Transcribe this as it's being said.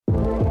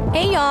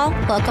Hey y'all,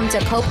 welcome to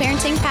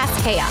Co-Parenting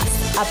Past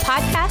Chaos, a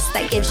podcast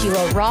that gives you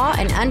a raw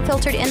and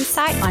unfiltered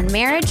insight on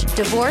marriage,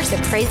 divorce, the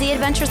crazy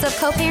adventures of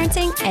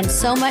co-parenting, and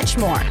so much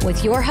more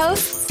with your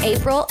hosts,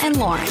 April and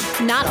Lauren.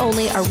 Not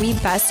only are we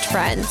best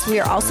friends, we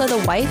are also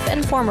the wife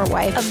and former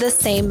wife of the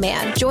same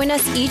man. Join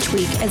us each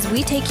week as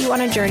we take you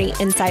on a journey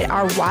inside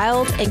our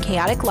wild and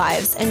chaotic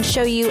lives and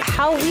show you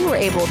how we were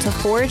able to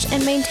forge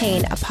and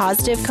maintain a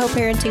positive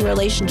co-parenting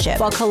relationship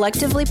while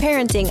collectively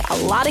parenting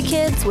a lot of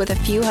kids with a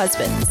few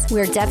husbands.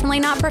 We're definitely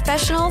not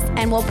professionals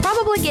and will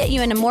probably get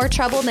you into more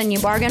trouble than you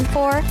bargained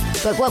for,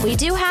 but what we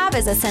do have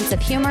is a sense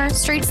of humor,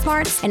 street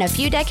smarts, and a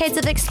few decades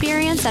of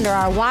experience under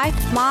our wife,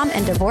 mom,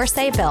 and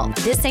divorcee belt.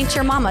 This ain't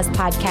your mama's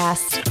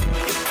podcast.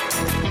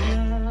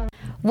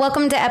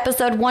 Welcome to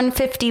episode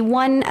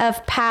 151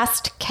 of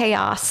Past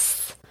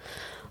Chaos.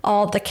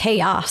 All the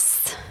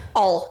chaos.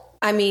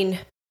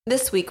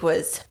 This week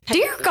was...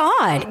 Dear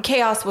God.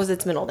 Chaos was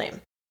its middle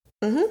name.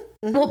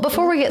 Well,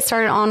 before we get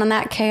started on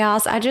that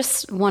chaos, I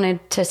just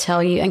wanted to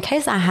tell you, in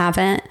case I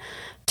haven't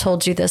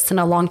told you this in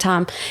a long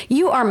time,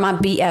 you are my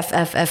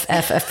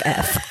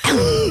BFFFFFF.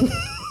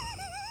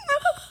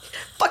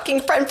 Fucking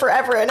friend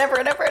forever and ever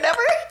and ever and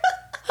ever.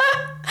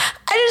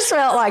 I just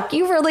felt like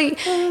you really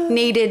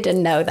needed to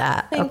know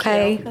that. Thank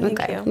okay. you. Thank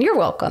okay. you. You're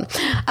welcome. So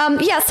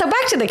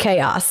back to the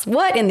chaos.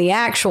 What in the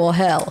actual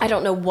hell? I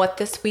don't know what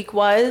this week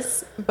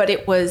was, but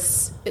it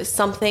was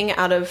something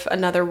out of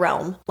another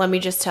realm. Let me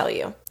just tell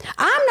you.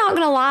 I'm not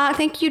going to lie. I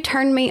think you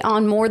turned me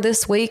on more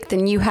this week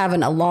than you have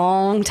in a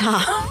long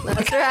time.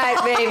 That's right,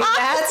 baby.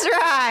 That's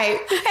right.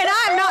 And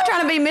I'm not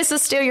trying to be Mrs.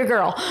 Steal Your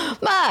Girl,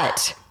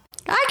 but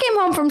I came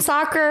home from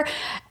soccer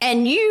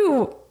and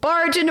you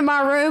barge into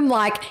my room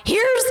like,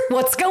 here's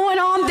what's going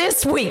on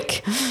this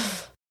week.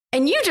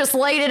 And you just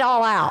laid it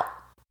all out.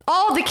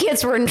 All the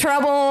kids were in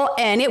trouble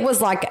and it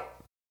was like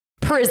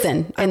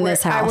prison in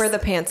this house. I wear the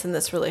pants in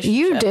this relationship.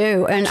 You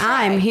do, and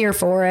I'm here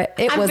for it.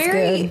 It was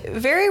good.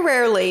 Very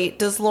rarely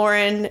does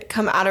Lauren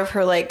come out of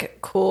her like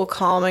cool,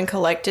 calm, and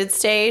collected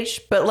stage.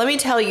 But let me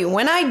tell you,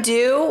 when I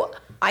do,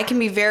 I can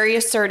be very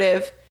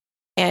assertive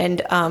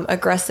and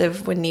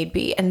aggressive when need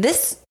be. And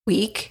this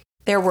week,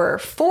 there were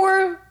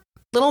 4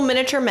 little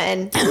miniature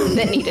men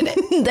that needed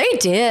it. They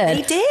did.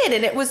 They did.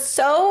 And it was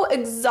so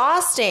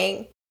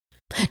exhausting.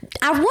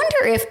 I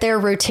wonder if their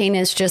routine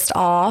is just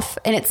off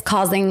and it's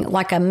causing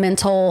like a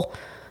mental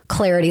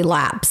clarity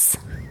lapse.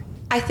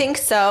 I think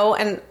so.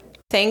 And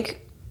thank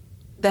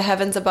the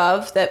heavens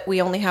above that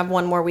we only have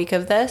one more week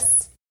of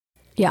this.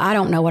 Yeah, I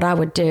don't know what I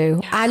would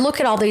do. I look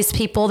at all these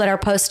people that are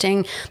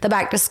posting the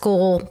back to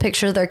school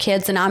pictures of their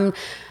kids and I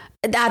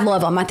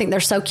love them. I think they're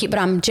so cute, but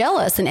I'm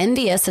jealous and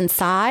envious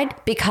inside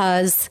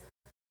because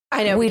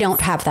I know we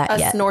don't have that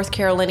yet. Us North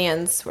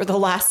Carolinians were the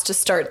last to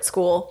start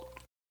school.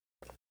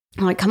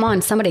 I'm like, come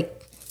on, somebody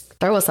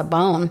throw us a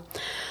bone.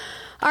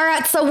 All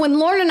right. So when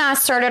Lauren and I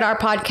started our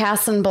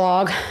podcast and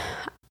blog,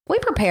 we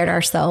prepared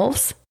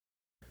ourselves.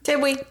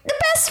 Did we? The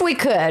best we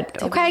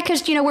could. Okay.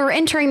 Because, we were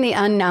entering the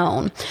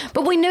unknown,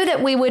 but we knew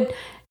that we would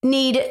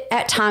need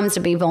at times to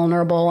be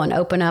vulnerable and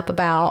open up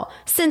about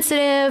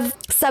sensitive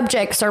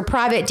subjects or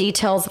private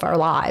details of our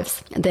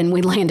lives. And then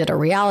we landed a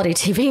reality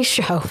TV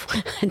show.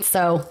 And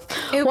so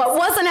what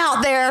wasn't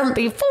out there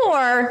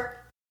before,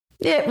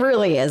 it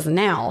really is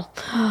now.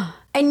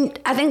 And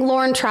I think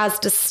Lauren tries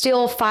to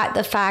still fight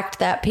the fact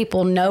that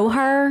people know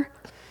her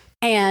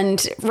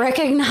and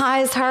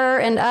recognize her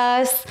and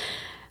us,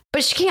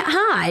 but she can't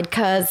hide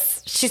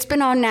because she's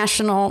been on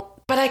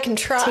national But I can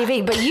try.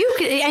 TV. But you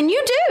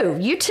do.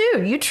 You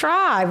too. You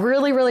try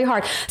really, really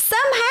hard.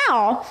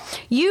 Somehow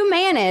you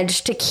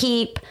manage to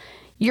keep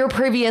your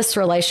previous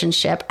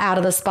relationship out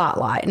of the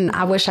spotlight. And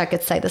I wish I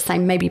could say the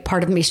same. Maybe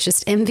part of me is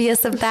just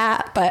envious of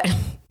that, but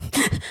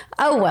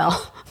oh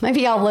well.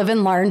 Maybe I'll live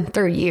and learn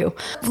through you.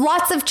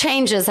 Lots of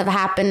changes have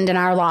happened in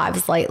our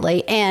lives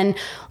lately. And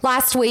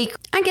last week,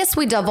 I guess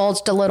we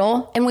divulged a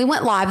little and we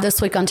went live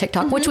this week on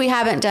TikTok, which we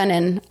haven't done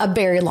in a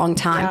very long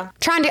time. Yeah.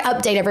 Trying to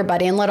update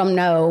everybody and let them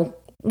know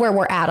where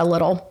we're at a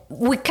little.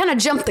 We kind of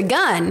jumped the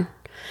gun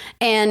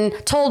and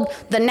told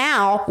the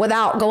now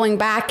without going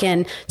back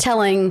and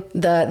telling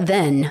the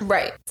then.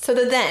 Right. So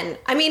the then.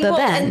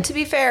 And to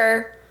be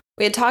fair,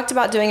 we had talked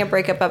about doing a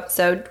breakup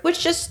episode,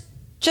 which just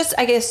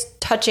I guess,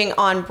 touching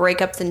on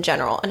breakups in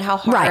general and how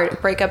hard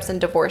breakups and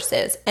divorce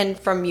is. And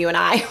from you and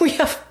I, we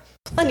have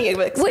plenty of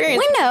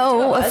experience. We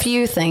know a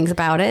few things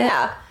about it.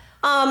 Yeah.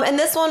 And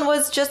this one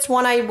was just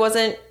one I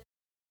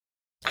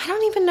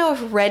don't even know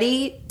if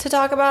ready to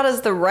talk about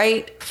is the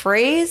right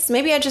phrase.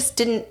 Maybe I just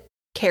didn't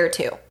care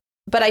to.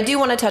 But I do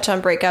want to touch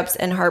on breakups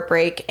and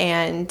heartbreak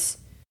and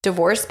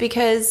divorce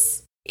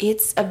because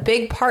it's a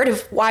big part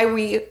of why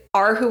we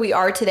are who we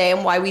are today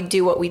and why we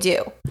do what we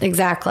do.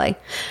 Exactly.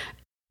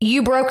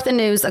 You broke the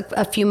news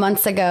a few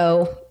months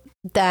ago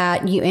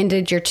that you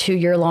ended your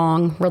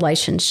 2-year-long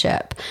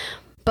relationship,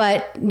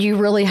 but you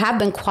really have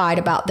been quiet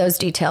about those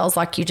details,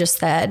 like you just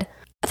said.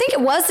 I think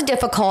it was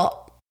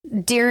difficult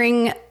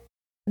during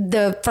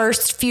the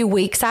first few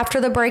weeks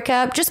after the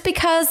breakup, just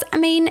because,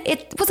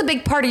 it was a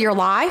big part of your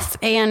life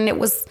and it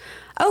was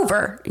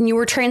over and you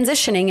were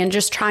transitioning and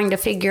just trying to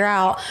figure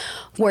out,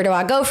 where do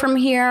I go from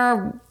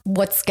here?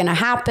 What's going to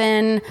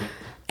happen?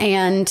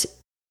 And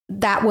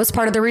that was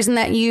part of the reason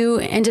that you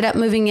ended up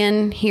moving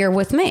in here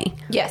with me.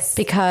 Yes.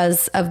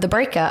 Because of the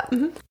breakup.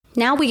 Mm-hmm.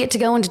 Now we get to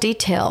go into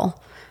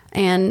detail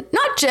and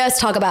not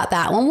just talk about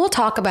that one. We'll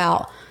talk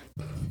about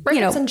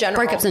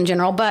breakups in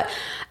general. But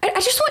I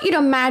just want you to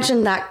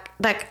imagine that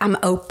I'm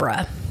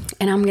Oprah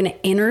and I'm going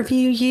to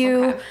interview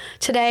you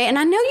today. And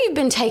I know you've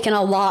been taking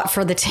a lot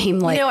for the team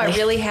lately. You know, I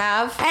really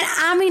have.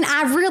 And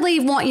I really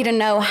want you to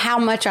know how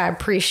much I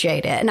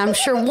appreciate it. And I'm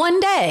sure one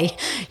day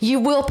you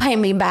will pay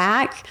me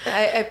back.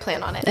 I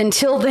plan on it.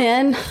 Until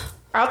then.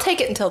 I'll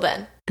take it until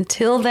then.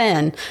 Until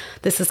then,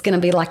 this is going to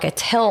be like a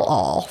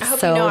tell-all. I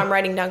hope you know I'm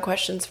writing down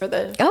questions for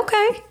the...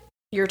 Okay.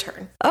 Your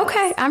turn.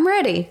 Okay, I'm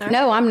ready. Right.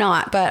 No, I'm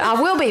not, but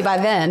I will be by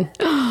then.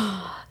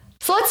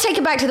 So let's take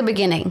it back to the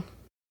beginning.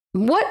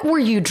 What were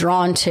you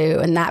drawn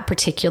to in that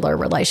particular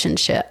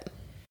relationship?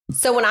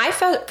 So when I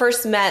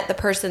first met the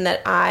person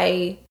that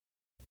I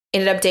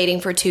ended up dating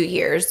for 2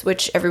 years,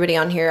 which everybody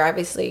on here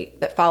obviously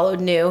that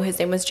followed knew, his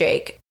name was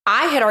Jake.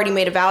 I had already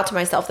made a vow to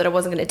myself that I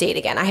wasn't going to date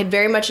again. I had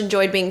very much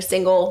enjoyed being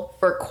single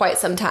for quite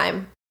some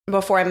time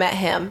before I met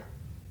him.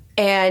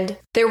 And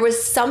there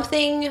was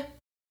something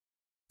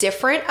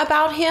different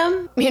about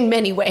him in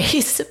many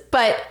ways,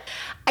 but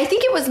I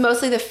think it was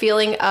mostly the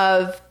feeling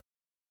of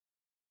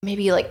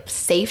maybe like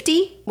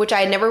safety, which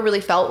I had never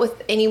really felt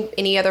with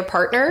any other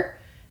partner.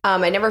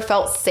 I never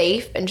felt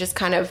safe and just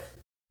kind of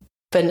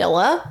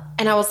vanilla.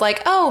 And I was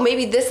like, oh,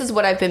 maybe this is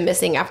what I've been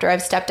missing after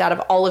I've stepped out of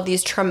all of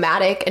these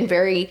traumatic and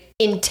very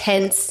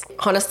intense,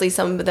 honestly,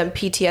 some of them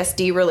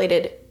PTSD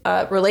related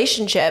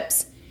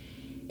relationships.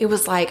 It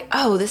was like,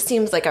 oh, this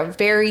seems like a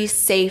very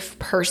safe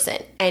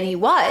person. And he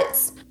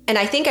was. And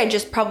I think I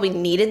just probably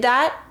needed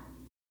that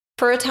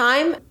for a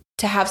time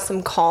to have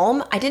some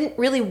calm. I didn't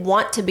really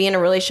want to be in a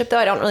relationship, though.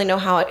 I don't really know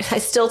how I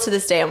still to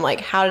this day, I'm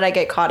like, how did I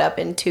get caught up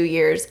in 2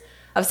 years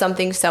of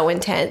something so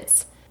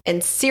intense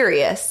and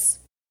serious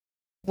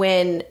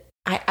when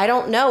I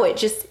don't know. It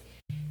just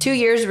 2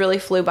 years really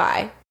flew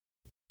by.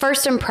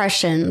 First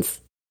impressions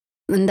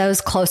and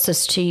those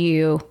closest to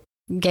you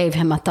gave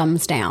him a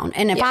thumbs down.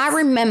 And if I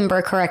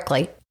remember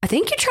correctly, I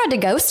think you tried to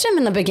ghost him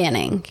in the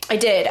beginning. I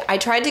did. I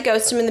tried to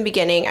ghost him in the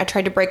beginning. I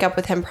tried to break up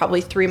with him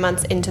probably 3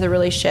 months into the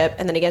relationship,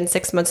 and then again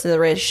 6 months into the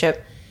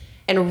relationship,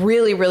 and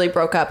really, really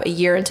broke up a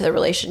year into the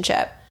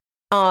relationship.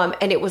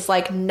 And it was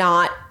like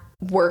not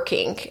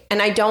working.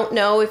 And I don't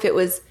know if it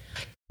was...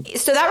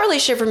 So that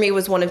relationship for me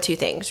was one of two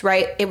things,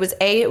 right? It was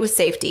A, it was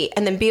safety.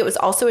 And then B, it was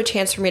also a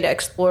chance for me to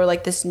explore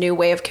like this new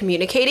way of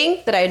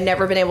communicating that I had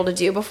never been able to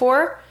do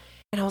before.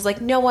 And I was like,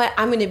 you know what?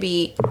 I'm going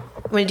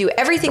to do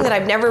everything that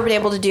I've never been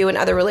able to do in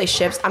other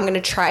relationships. I'm going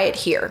to try it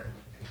here.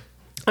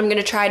 I'm going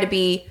to try to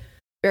be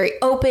very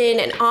open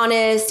and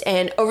honest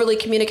and overly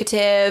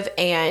communicative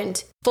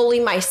and fully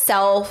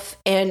myself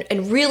and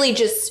really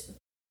just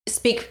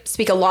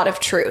speak a lot of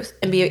truth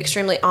and be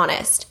extremely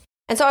honest.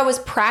 And so I was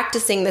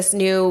practicing this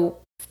new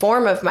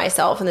form of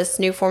myself and this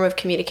new form of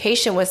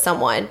communication with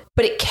someone,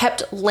 but it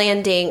kept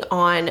landing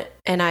on,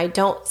 and I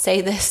don't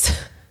say this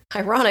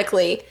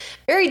ironically,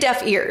 very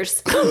deaf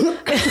ears. You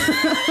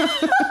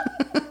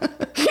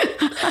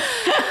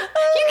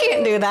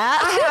can't do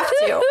that.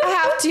 I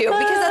have to,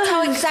 because that's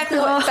how exactly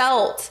what it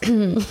felt.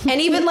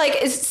 And even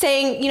like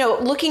saying,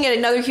 looking at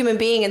another human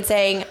being and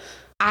saying,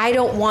 I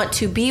don't want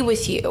to be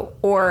with you,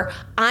 or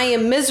I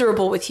am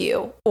miserable with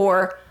you,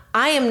 or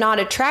I am not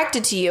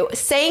attracted to you.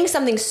 Saying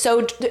something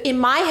so, in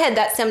my head,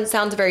 that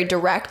sounds very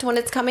direct when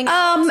it's coming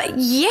out.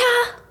 Yeah.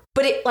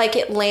 But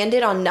it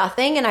landed on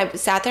nothing. And I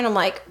sat there and I'm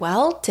like,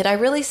 well, did I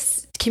really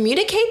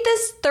communicate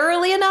this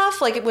thoroughly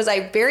enough? Like, was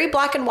I very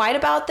black and white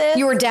about this?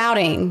 You were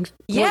doubting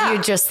what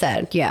you just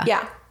said. Yeah.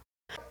 Yeah.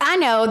 I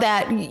know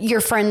that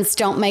your friends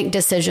don't make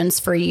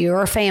decisions for you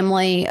or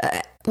family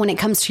when it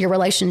comes to your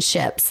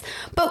relationships.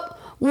 But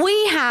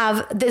we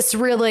have this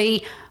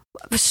really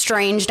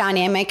strange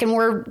dynamic and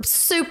we're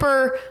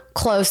super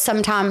close,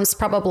 sometimes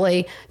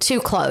probably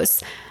too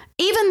close.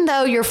 Even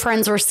though your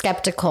friends were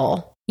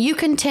skeptical, you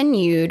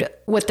continued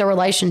with the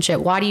relationship.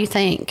 Why do you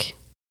think?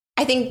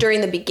 I think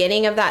during the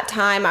beginning of that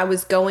time, I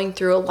was going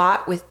through a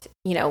lot with,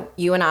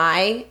 you and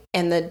I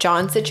and the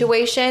John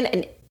situation.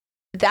 And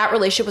that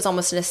relationship was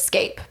almost an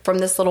escape from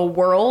this little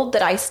world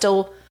that I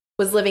still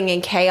was living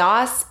in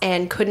chaos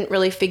and couldn't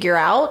really figure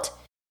out.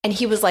 And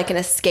he was like an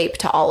escape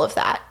to all of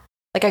that.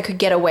 Like I could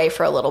get away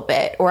for a little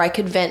bit, or I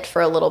could vent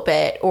for a little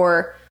bit,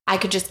 or I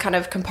could just kind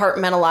of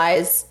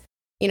compartmentalize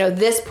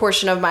this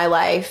portion of my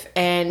life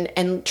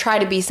and try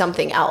to be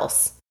something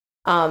else.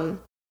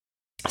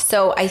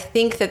 So I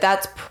think that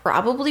that's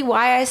probably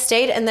why I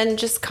stayed, and then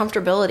just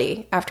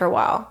comfortability after a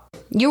while.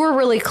 You were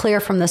really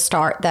clear from the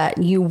start that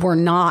you were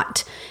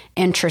not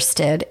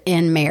interested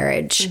in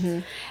marriage,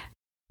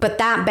 but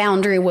that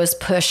boundary was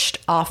pushed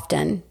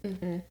often.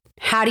 Mm-hmm.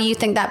 How do you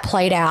think that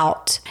played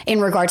out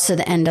in regards to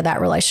the end of that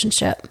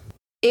relationship?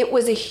 It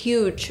was a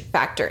huge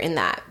factor in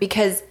that,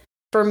 because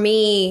for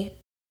me,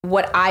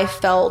 what I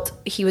felt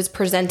he was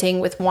presenting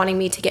with wanting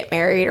me to get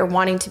married or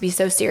wanting to be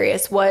so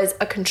serious was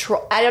a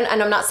control. And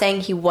I'm not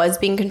saying he was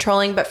being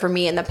controlling, but for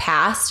me in the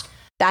past,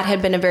 that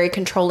had been a very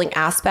controlling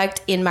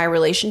aspect in my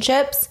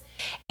relationships.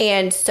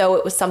 And so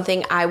it was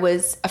something I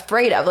was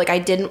afraid of. Like, I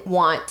didn't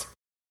want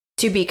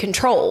to be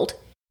controlled.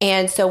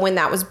 And so when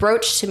that was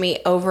broached to me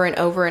over and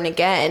over and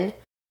again,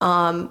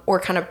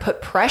 or kind of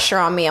put pressure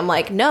on me, I'm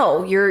like,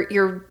 no,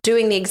 you're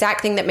doing the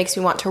exact thing that makes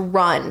me want to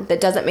run, that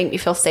doesn't make me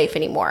feel safe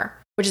anymore,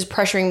 which is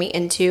pressuring me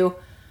into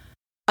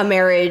a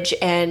marriage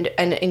and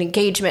an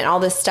engagement, all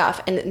this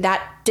stuff. And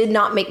that did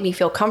not make me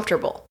feel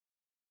comfortable.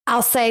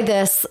 I'll say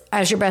this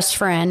as your best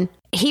friend.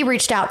 He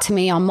reached out to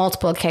me on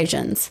multiple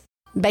occasions,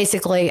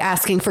 basically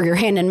asking for your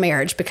hand in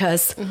marriage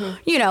because,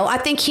 you know, I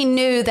think he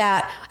knew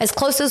that as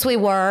close as we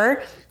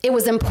were, it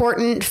was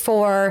important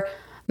for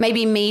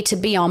maybe me to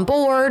be on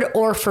board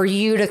or for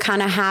you to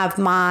kind of have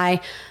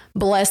my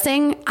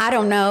blessing. I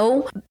don't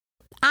know.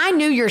 I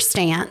knew your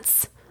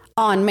stance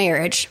on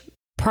marriage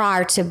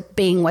prior to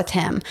being with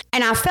him.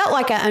 And I felt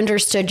like I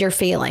understood your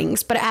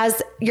feelings. But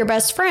as your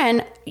best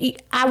friend,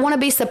 I want to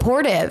be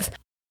supportive.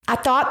 I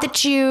thought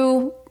that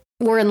you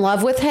were in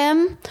love with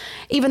him,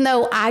 even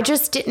though I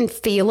just didn't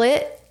feel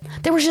it.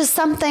 There was just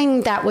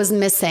something that was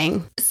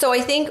missing. So I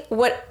think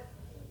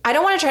I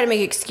don't want to try to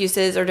make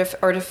excuses or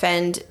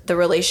defend the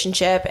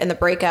relationship and the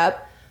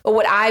breakup, but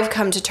what I've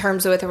come to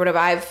terms with, or what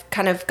I've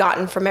kind of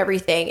gotten from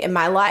everything in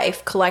my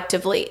life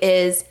collectively,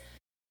 is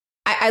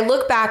I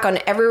look back on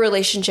every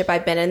relationship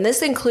I've been in.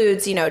 This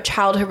includes, you know,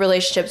 childhood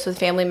relationships with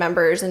family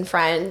members and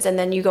friends, and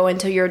then you go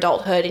into your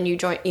adulthood and you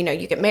join, you know,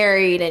 you get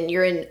married and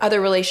you're in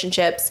other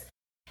relationships.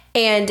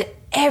 And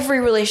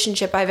every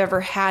relationship I've ever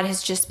had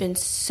has just been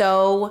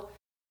so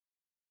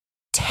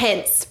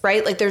tense,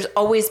 right? Like, there's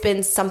always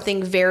been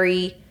something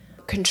very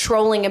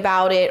controlling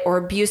about it or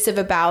abusive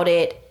about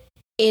it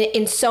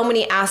in so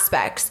many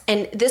aspects.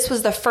 And this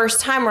was the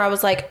first time where I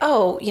was like,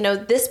 oh, you know,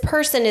 this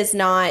person is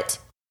not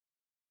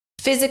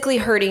physically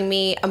hurting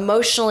me,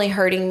 emotionally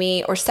hurting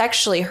me, or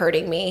sexually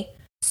hurting me.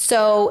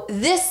 So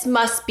this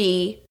must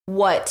be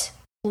what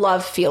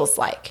love feels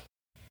like.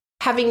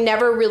 Having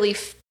never really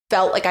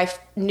felt like I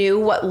knew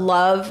what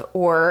love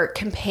or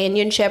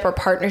companionship or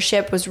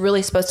partnership was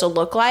really supposed to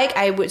look like,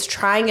 I was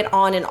trying it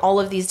on in all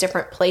of these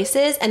different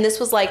places. And this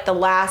was like the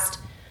last,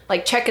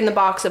 like, check in the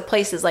box of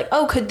places like,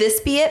 oh, could this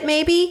be it?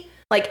 Maybe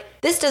like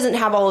this doesn't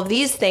have all of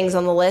these things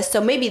on the list.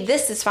 So maybe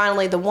this is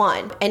finally the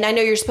one. And I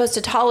know you're supposed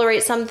to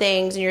tolerate some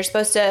things and you're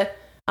supposed to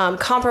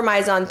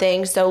compromise on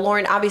things. So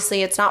Lauren,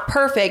 obviously it's not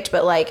perfect,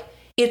 but like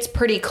it's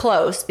pretty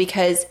close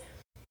because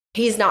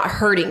he's not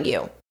hurting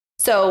you.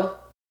 So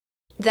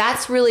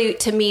that's really,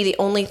 to me, the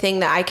only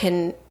thing that I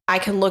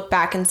can look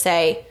back and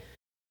say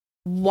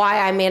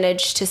why I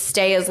managed to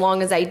stay as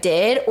long as I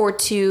did, or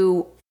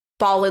to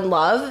fall in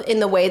love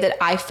in the way that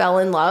I fell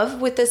in love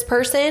with this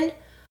person.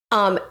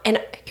 And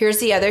here's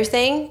the other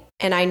thing,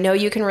 and I know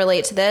you can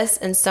relate to this,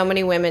 and so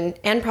many women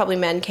and probably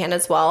men can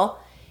as well,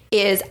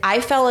 is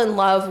I fell in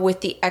love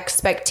with the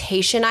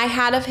expectation I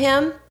had of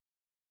him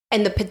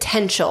and the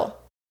potential.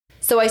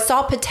 So I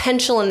saw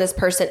potential in this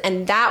person,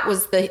 and that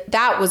was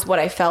what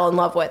I fell in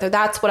love with, or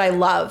that's what I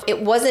love.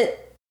 It wasn't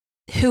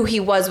who he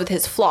was with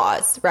his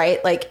flaws,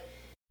 right? Like,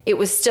 it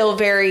was still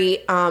very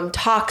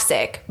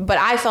toxic, but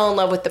I fell in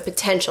love with the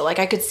potential. Like,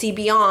 I could see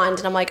beyond,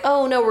 and I'm like,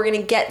 oh no, we're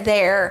going to get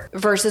there,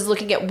 versus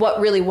looking at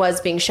what really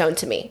was being shown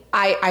to me.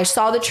 I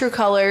saw the true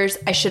colors.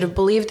 I should have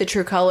believed the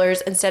true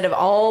colors instead of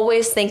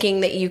always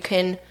thinking that you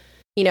can,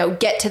 you know,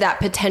 get to that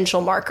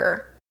potential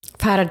marker.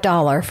 If I had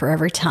 $1 for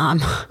every time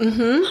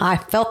I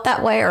felt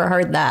that way or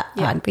heard that,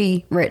 I'd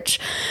be rich.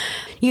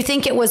 You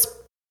think it was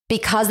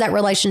because that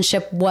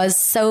relationship was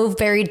so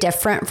very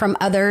different from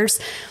others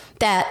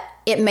that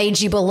it made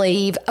you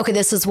believe, okay,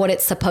 this is what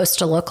it's supposed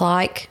to look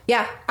like?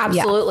 Yeah,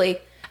 absolutely. Yeah.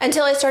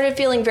 Until I started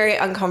feeling very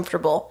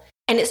uncomfortable,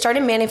 and it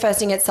started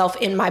manifesting itself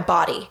in my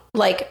body.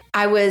 Like,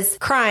 I was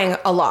crying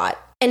a lot.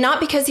 And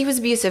not because he was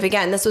abusive.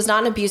 Again, this was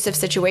not an abusive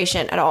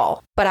situation at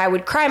all. But I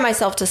would cry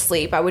myself to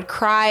sleep. I would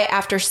cry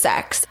after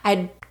sex. I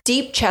had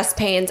deep chest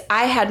pains.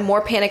 I had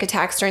more panic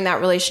attacks during that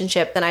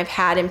relationship than I've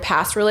had in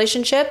past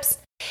relationships.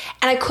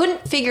 And I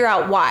couldn't figure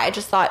out why. I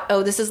just thought,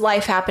 oh, this is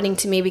life happening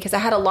to me, because I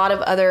had a lot of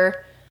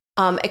other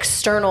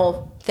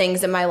external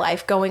things in my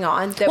life going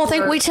on. I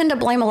think we tend to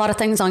blame a lot of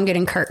things on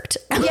getting kirked.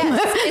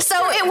 Yes. So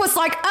it was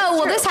like, oh,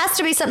 well, this has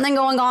to be something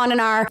going on in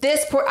our...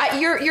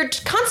 You're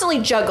constantly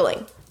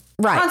juggling.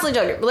 Right. Constantly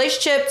juggling.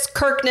 Relationships,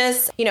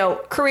 kirkness, you know,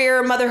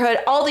 career, motherhood,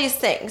 all these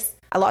things.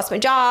 I lost my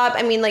job.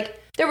 I mean, like,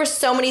 there were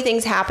so many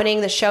things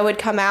happening. The show had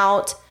come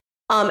out,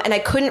 and I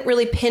couldn't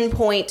really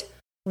pinpoint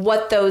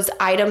what those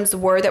items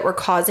were that were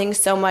causing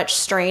so much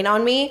strain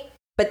on me.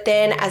 But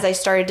then as I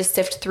started to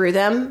sift through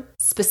them,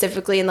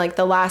 specifically in like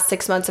the last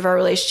 6 months of our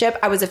relationship,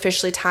 I was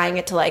officially tying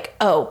it to like,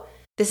 oh,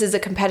 this is a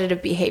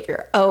competitive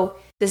behavior. Oh,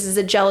 this is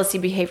a jealousy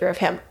behavior of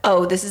him.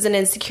 Oh, this is an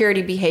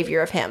insecurity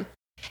behavior of him.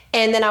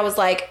 And then I was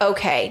like,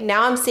 okay,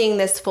 now I'm seeing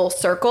this full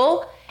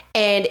circle.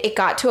 And it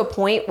got to a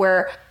point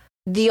where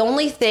the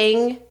only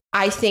thing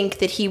I think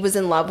that he was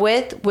in love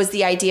with was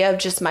the idea of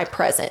just my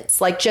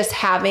presence, like just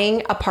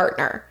having a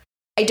partner.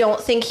 I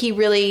don't think he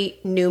really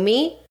knew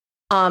me.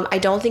 I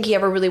don't think he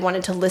ever really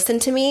wanted to listen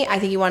to me. I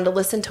think he wanted to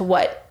listen to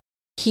what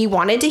he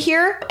wanted to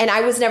hear. And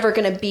I was never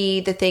going to be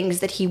the things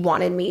that he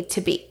wanted me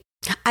to be.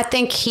 I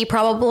think he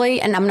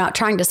probably, and I'm not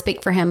trying to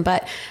speak for him,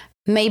 but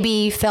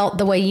maybe felt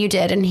the way you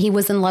did. And he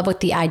was in love with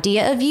the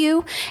idea of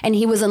you. And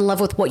he was in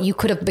love with what you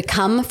could have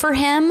become for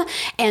him.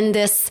 And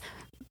this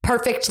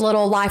perfect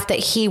little life that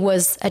he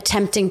was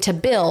attempting to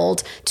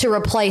build to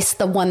replace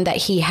the one that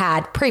he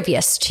had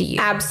previous to you.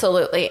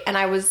 Absolutely. And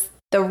I was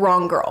the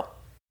wrong girl.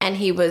 And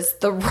he was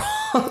the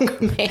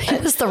wrong man. He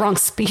was the wrong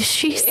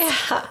species.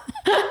 Yeah.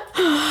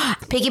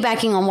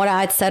 Piggybacking on what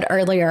I had said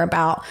earlier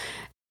about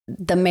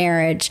the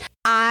marriage,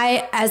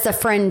 I, as a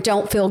friend,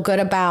 don't feel good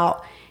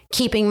about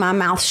keeping my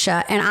mouth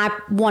shut. And I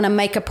want to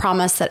make a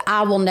promise that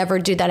I will never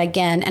do that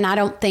again. And I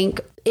don't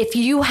think if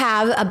you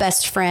have a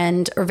best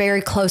friend or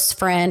very close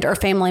friend or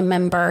family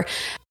member,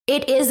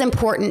 it is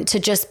important to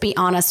just be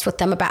honest with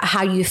them about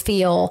how you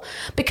feel,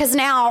 because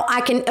now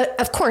I can,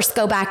 of course,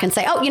 go back and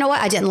say, oh, you know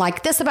what? I didn't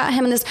like this about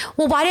him and this.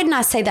 Well, why didn't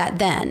I say that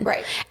then?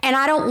 Right. And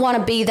I don't want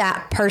to be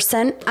that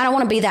person. I don't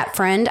want to be that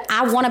friend.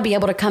 I want to be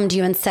able to come to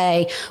you and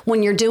say,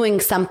 when you're doing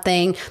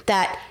something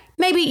that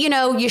maybe,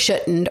 you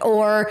shouldn't,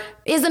 or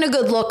isn't a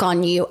good look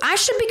on you, I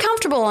should be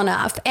comfortable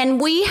enough. And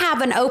we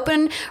have an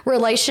open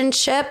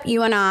relationship,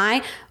 you and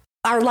I.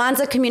 Our lines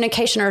of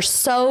communication are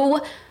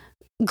so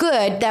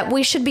good that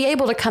we should be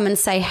able to come and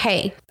say,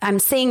 hey, I'm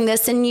seeing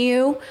this in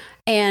you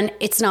and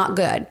it's not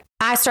good.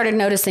 I started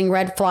noticing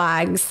red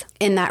flags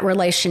in that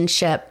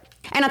relationship.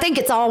 And I think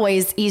it's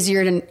always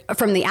easier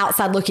from the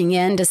outside looking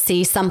in to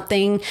see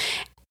something.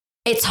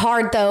 It's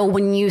hard, though,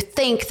 when you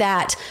think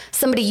that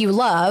somebody you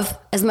love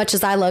as much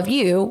as I love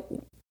you,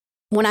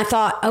 when I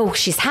thought, oh,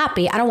 she's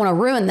happy, I don't want to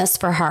ruin this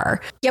for her.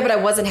 Yeah, but I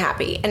wasn't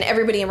happy. And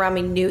everybody around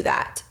me knew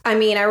that. I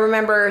mean, I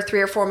remember 3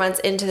 or 4 months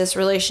into this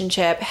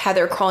relationship,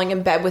 Heather crawling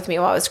in bed with me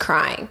while I was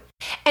crying.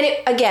 And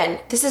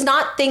again, this is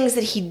not things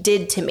that he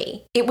did to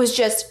me. It was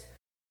just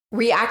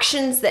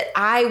reactions that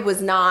I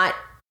was not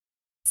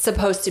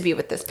supposed to be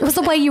with this person. It was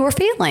the way you were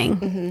feeling.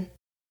 Mm-hmm.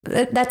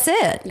 That's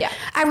it. Yeah.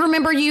 I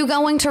remember you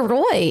going to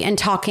Roy and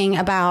talking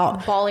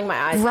about... bawling my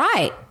eyes.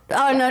 Right.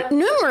 On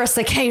numerous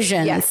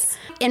occasions. Yes.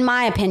 In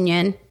my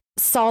opinion,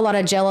 saw a lot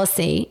of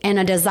jealousy and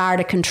a desire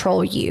to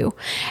control you.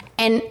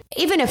 And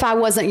even if I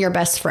wasn't your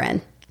best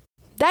friend,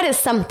 that is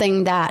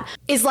something that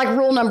is like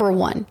rule number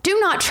 1. Do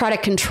not try to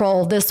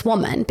control this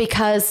woman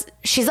because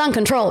she's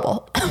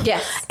uncontrollable.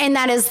 Yes. And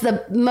that is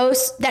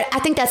I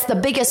think that's the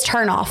biggest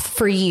turnoff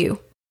for you.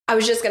 I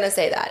was just going to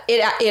say that.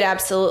 It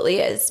absolutely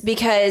is,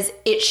 because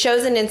it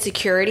shows an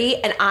insecurity,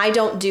 and I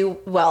don't do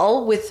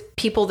well with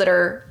people that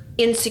are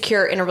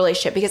insecure in a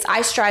relationship, because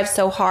I strive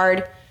so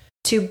hard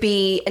to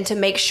be and to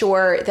make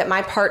sure that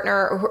my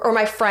partner or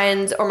my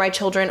friends or my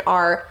children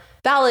are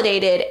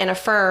validated and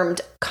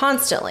affirmed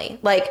constantly.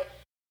 Like,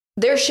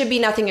 there should be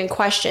nothing in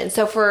question.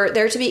 So for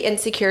there to be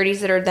insecurities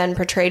that are then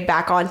portrayed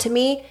back onto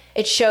me,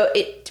 it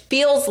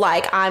feels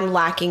like I'm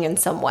lacking in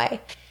some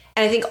way.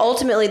 And I think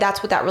ultimately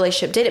that's what that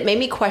relationship did. It made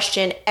me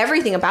question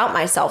everything about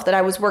myself that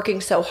I was working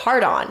so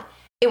hard on.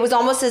 It was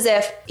almost as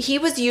if he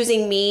was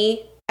using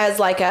me as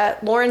like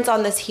Lauren's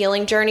on this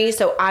healing journey,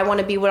 so I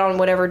want to be on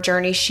whatever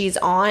journey she's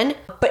on.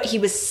 But he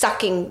was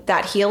sucking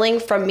that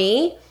healing from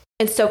me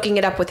and soaking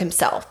it up with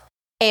himself.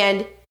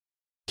 And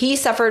he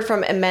suffered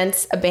from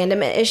immense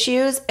abandonment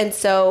issues. And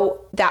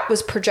so that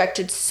was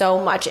projected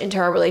so much into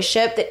our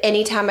relationship that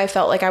anytime I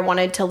felt like I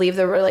wanted to leave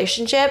the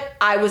relationship,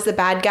 I was the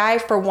bad guy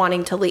for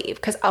wanting to leave.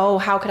 Because,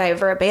 how could I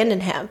ever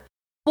abandon him?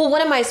 Well,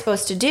 what am I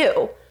supposed to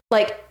do?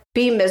 Like,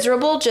 be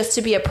miserable just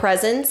to be a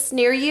presence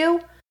near you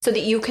so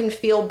that you can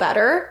feel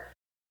better?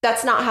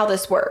 That's not how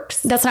this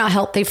works. That's not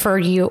healthy for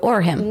you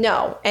or him.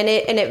 No. And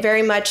it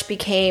very much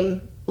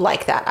became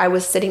like that. I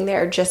was sitting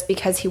there just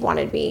because he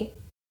wanted me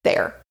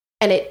there.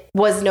 And it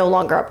was no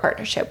longer a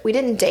partnership. We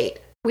didn't date.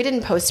 We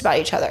didn't post about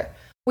each other.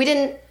 We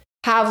didn't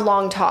have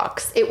long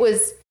talks. It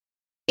was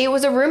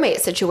a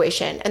roommate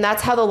situation. And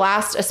that's how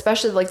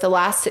especially like the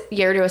last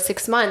year to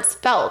 6 months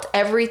felt.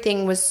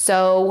 Everything was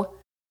so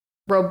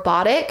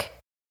robotic.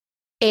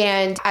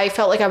 And I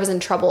felt like I was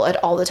in trouble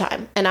at all the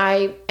time. And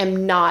I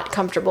am not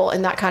comfortable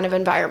in that kind of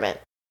environment.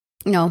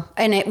 No.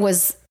 And it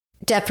was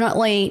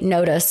definitely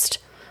noticed.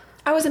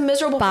 I was a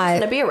miserable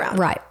person to be around.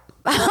 Right.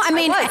 I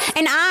mean,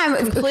 and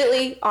I'm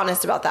completely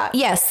honest about that.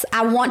 Yes,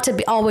 I want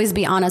to always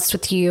be honest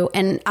with you.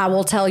 And I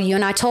will tell you,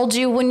 and I told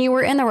you when you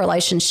were in the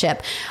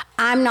relationship,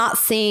 I'm not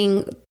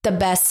seeing the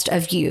best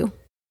of you.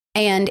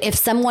 And if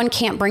someone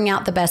can't bring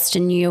out the best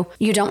in you,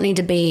 you don't need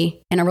to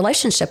be in a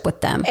relationship with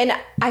them. And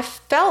I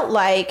felt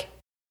like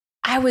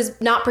I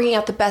was not bringing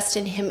out the best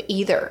in him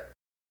either.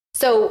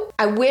 So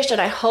I wish and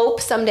I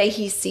hope someday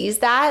he sees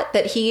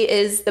that he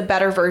is the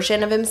better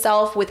version of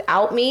himself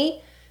without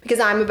me, because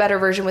I'm a better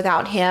version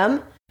without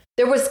him.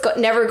 There was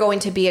never going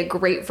to be a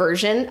great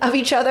version of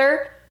each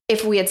other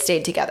if we had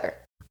stayed together.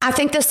 I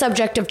think the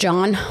subject of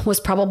John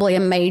was probably a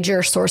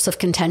major source of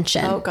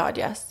contention. Oh, God,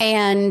 yes.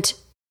 And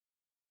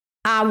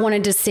I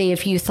wanted to see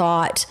if you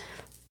thought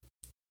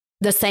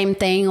the same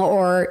thing,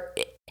 or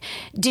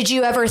did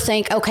you ever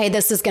think, okay,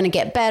 this is going to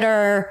get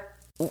better?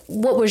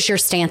 What was your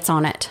stance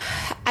on it?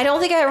 I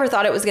don't think I ever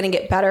thought it was going to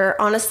get better.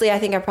 Honestly, I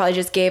think I probably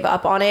just gave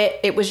up on it.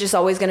 It was just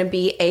always going to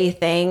be a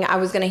thing. I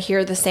was going to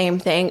hear the same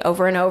thing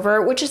over and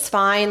over, which is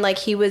fine. Like,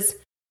 he was,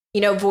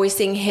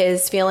 voicing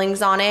his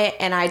feelings on it,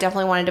 and I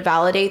definitely wanted to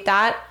validate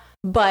that.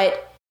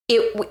 But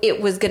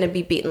it was going to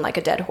be beaten like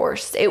a dead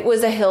horse. It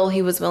was a hill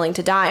he was willing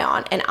to die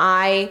on. And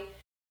I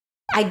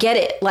get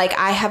it. Like,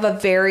 I have a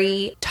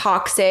very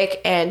toxic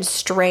and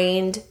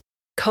strained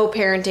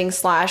co-parenting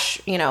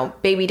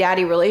 / baby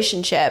daddy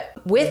relationship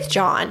with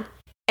John.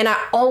 And I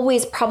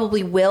always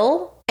probably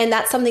will. And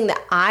that's something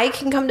that I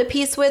can come to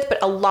peace with.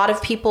 But a lot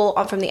of people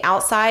from the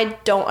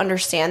outside don't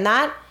understand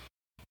that.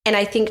 And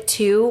I think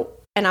too,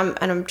 and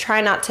I'm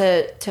trying not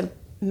to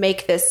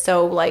make this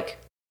so like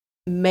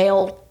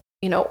male,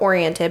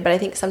 oriented, but I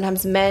think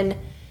sometimes men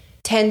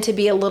tend to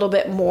be a little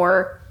bit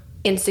more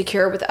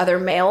insecure with other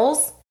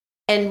males.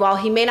 And while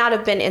he may not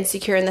have been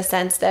insecure in the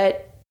sense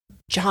that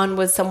John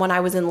was someone I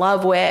was in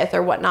love with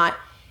or whatnot,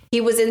 he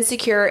was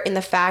insecure in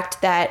the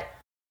fact that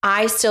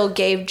I still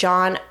gave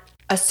John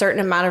a certain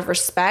amount of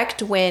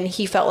respect when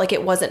he felt like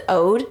it wasn't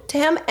owed to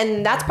him.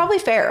 And that's probably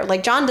fair.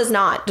 Like, John does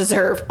not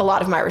deserve a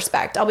lot of my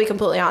respect. I'll be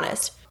completely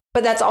honest.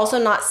 But that's also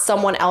not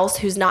someone else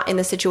who's not in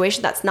the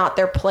situation. That's not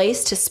their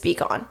place to speak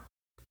on.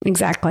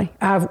 Exactly.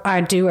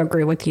 I do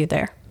agree with you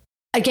there.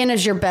 Again,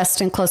 as your best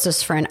and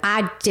closest friend,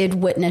 I did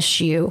witness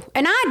you,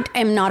 and I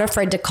am not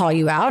afraid to call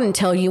you out and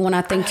tell you when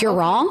I think you're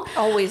wrong.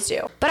 Always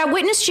do. But I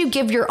witnessed you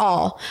give your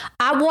all.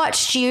 I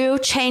watched you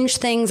change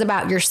things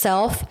about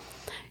yourself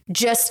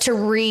just to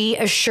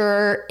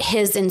reassure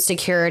his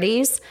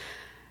insecurities.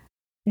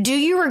 Do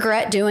you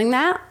regret doing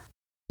that?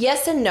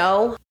 Yes and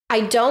no.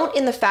 I don't,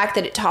 in the fact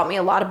that it taught me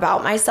a lot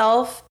about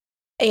myself.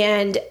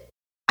 And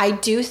I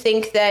do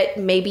think that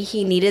maybe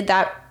he needed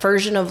that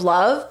version of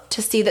love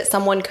to see that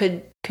someone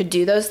could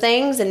do those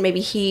things, and maybe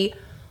he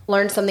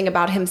learned something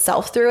about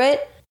himself through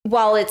it.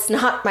 While it's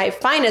not my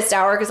finest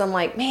hour, because I'm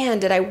like, man,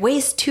 did I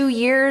waste 2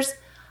 years?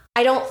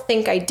 I don't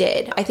think I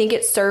did. I think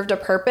it served a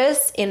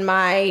purpose in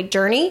my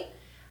journey.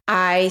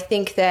 I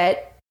think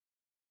that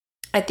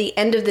at the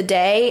end of the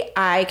day,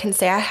 I can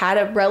say I had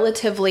a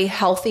relatively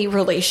healthy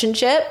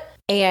relationship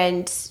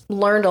and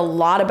learned a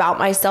lot about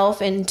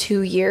myself in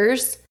 2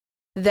 years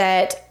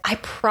that I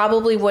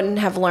probably wouldn't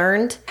have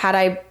learned had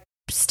I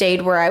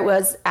stayed where I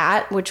was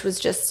at, which was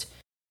just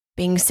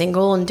being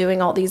single and doing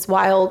all these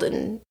wild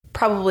and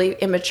probably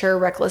immature,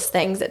 reckless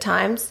things at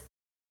times.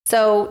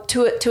 So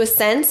to a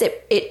sense,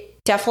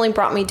 it definitely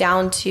brought me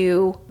down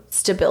to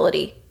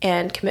stability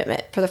and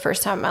commitment for the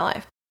first time in my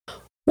life.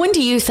 When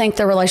do you think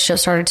the relationship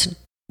started to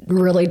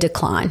really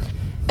decline?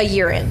 A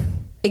year in.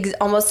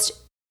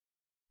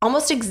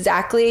 Almost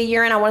exactly a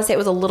year in. I want to say it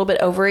was a little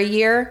bit over a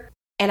year.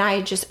 And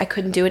I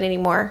couldn't do it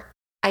anymore.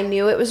 I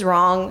knew it was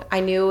wrong. I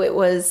knew it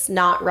was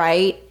not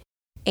right.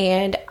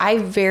 And I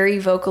very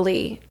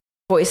vocally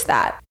voiced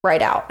that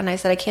right out. And I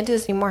said, I can't do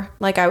this anymore.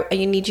 Like, I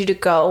need you to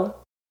go,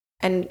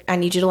 and I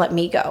need you to let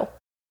me go.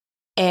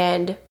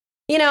 And,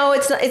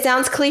 it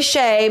sounds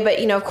cliche, but,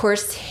 of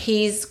course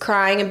he's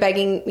crying and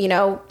begging,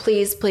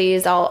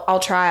 please, I'll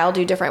try, I'll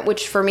do different,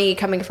 which for me,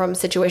 coming from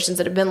situations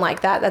that have been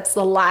like that, that's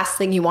the last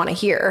thing you want to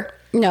hear.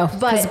 No,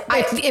 but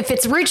if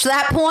it's reached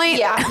that point,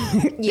 yeah,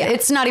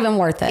 it's not even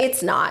worth it.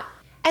 It's not.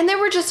 And there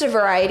were just a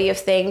variety of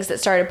things that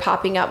started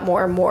popping up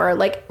more and more,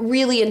 like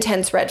really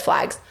intense red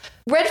flags.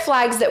 Red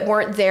flags that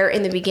weren't there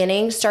in the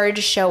beginning started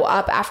to show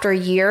up after a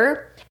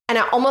year. And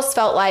I almost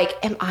felt like,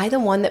 am I the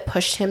one that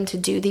pushed him to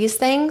do these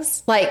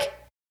things? Like,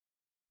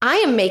 I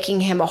am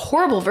making him a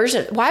horrible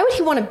version. Why would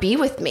he want to be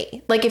with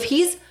me? Like, if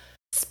he's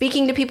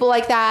speaking to people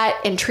like that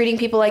and treating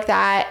people like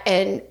that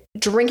and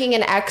drinking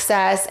in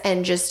excess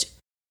and just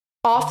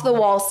off the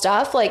wall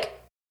stuff, like,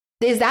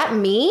 is that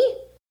me?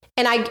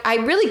 And I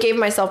really gave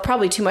myself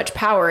probably too much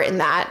power in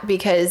that,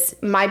 because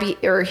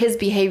his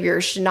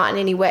behavior should not in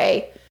any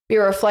way be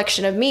a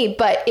reflection of me,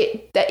 but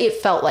it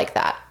felt like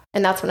that.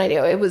 And that's when I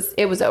knew it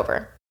was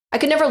over. I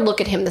could never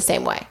look at him the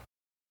same way.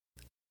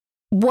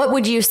 What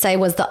would you say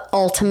was the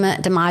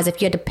ultimate demise?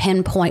 If you had to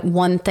pinpoint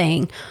one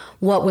thing,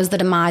 what was the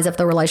demise of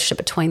the relationship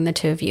between the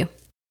two of you?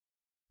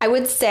 I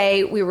would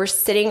say we were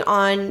sitting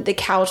on the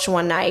couch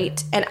one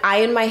night, and I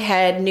in my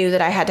head knew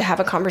that I had to have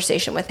a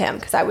conversation with him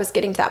because I was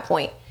getting to that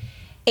point.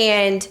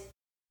 And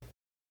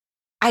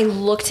I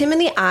looked him in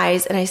the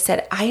eyes and I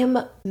said, I am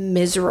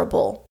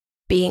miserable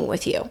being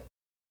with you.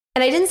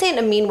 And I didn't say it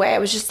in a mean way. I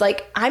was just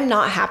like, I'm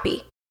not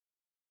happy.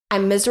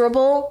 I'm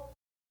miserable.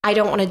 I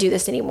don't want to do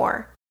this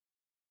anymore.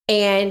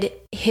 And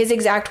his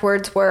exact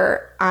words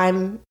were,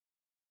 I'm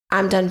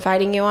done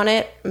fighting you on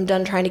it. I'm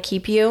done trying to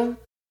keep you.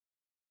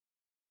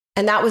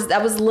 And that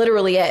was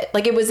literally it.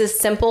 Like, it was as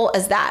simple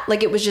as that.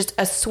 Like, it was just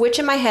a switch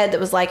in my head that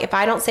was like, if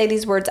I don't say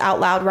these words out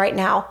loud right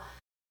now,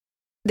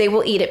 they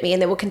will eat at me,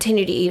 and they will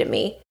continue to eat at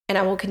me, and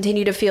I will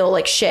continue to feel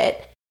like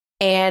shit.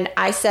 And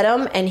I said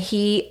them, and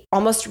he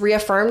almost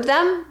reaffirmed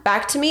them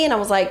back to me. And I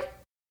was like,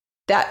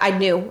 that I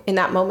knew in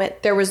that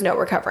moment there was no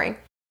recovering.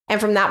 And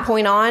from that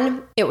point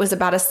on, it was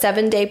about a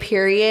 7-day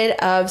period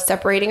of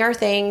separating our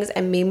things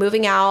and me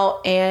moving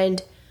out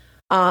and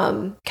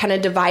kind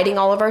of dividing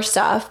all of our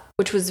stuff,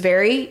 which was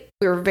we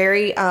were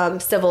very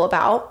civil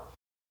about.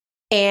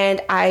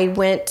 And I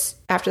went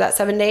after that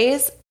 7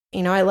 days,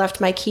 I left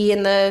my key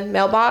in the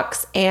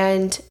mailbox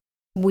and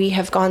we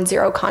have gone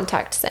zero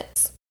contact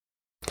since.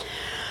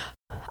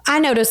 I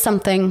noticed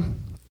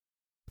something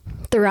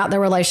throughout the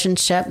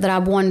relationship that I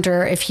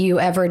wonder if you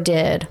ever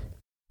did.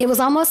 It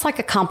was almost like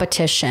a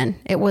competition.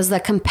 It was the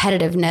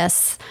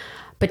competitiveness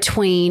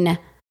between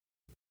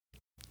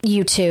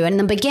you two. In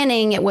the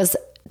beginning, it was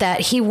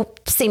that he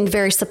seemed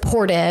very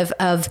supportive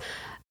of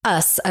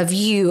us, of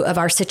you, of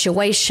our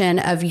situation,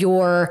 of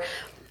your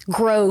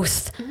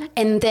growth. Mm-hmm.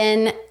 And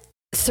then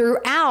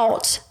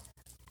throughout,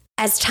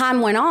 as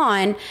time went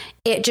on,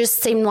 it just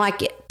seemed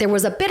like there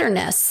was a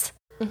bitterness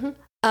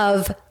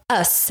of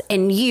us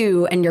and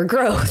you and your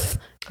growth.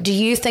 Do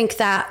you think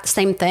that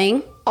same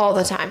thing? All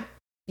the time.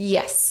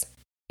 Yes,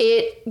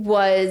 it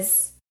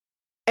was.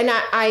 And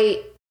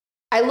I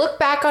look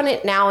back on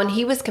it now, and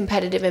he was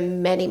competitive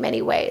in many,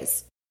 many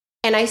ways.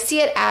 And I see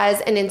it as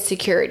an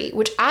insecurity,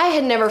 which I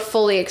had never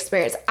fully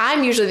experienced.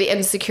 I'm usually the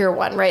insecure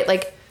one, right?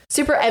 Like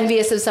super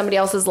envious of somebody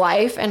else's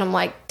life. And I'm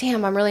like,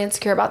 damn, I'm really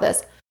insecure about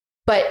this.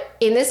 But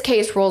in this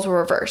case, roles were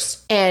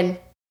reversed, and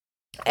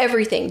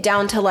everything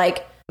down to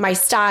like my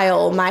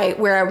style,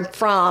 where I'm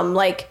from,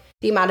 like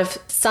the amount of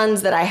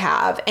sons that I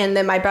have, and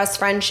then my best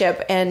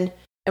friendship and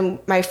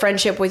my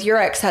friendship with your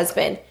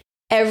ex-husband,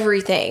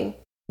 everything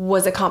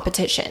was a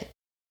competition.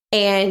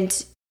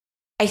 And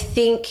I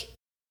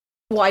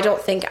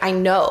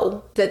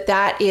know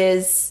that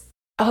is,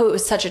 it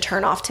was such a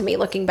turnoff to me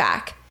looking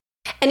back.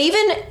 And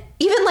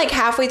even like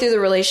halfway through the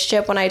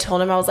relationship, when I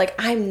told him, I was like,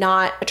 I'm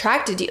not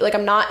attracted to you. Like,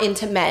 I'm not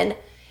into men.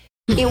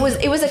 It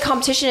was a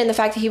competition in the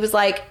fact that he was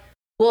like,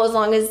 well, as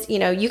long as,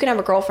 you can have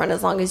a girlfriend,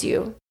 as long as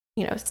you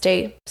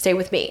stay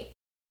with me.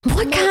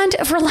 What kind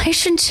of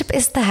relationship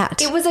is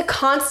that? It was a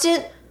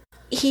constant,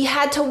 he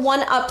had to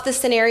one up the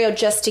scenario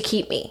just to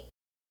keep me.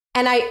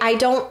 And I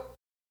don't,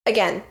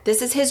 again,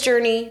 this is his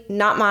journey,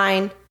 not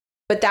mine,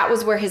 but that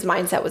was where his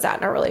mindset was at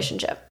in our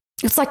relationship.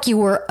 It's like you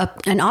were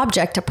an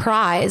object, a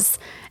prize,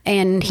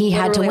 and he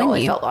had to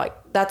win you. Felt like.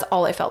 That's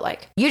all I felt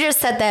like. You just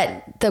said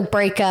that the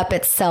breakup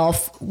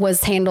itself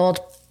was handled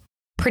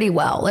pretty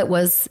well. It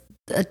was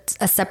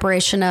a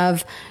separation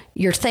of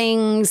your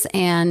things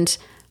and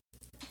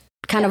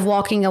kind of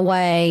walking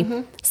away.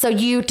 Mm-hmm. So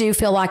you do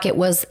feel like it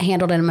was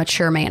handled in a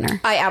mature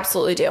manner. I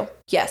absolutely do.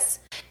 Yes.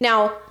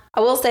 Now, I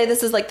will say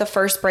this is like the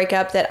first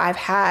breakup that I've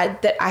had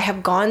that I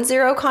have gone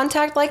zero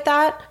contact like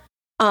that.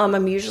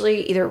 I'm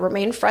usually either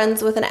remain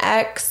friends with an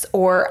ex,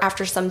 or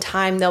after some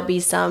time, there'll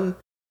be some,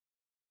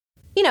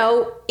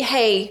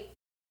 hey,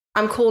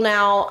 I'm cool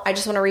now. I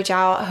just want to reach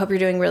out. I hope you're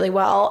doing really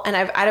well. And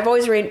I've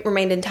always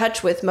remained in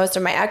touch with most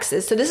of my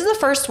exes. So this is the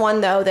first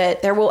one, though,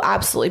 that there will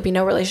absolutely be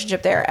no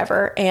relationship there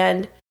ever.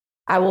 And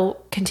I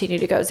will continue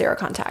to go zero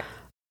contact.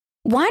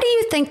 Why do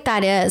you think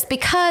that is?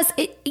 Because,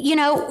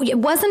 it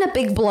wasn't a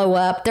big blow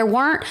up. There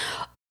weren't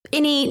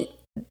any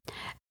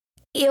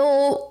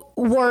ill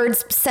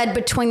words said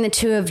between the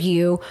two of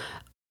you.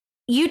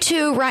 You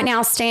two right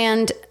now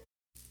stand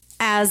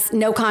as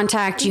no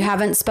contact. You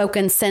haven't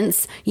spoken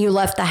since you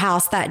left the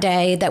house that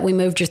day that we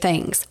moved your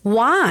things.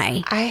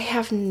 Why? I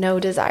have no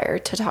desire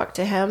to talk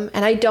to him.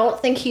 And I don't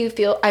think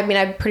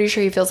I'm pretty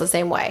sure he feels the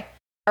same way.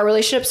 Our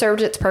relationship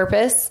served its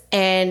purpose,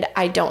 and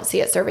I don't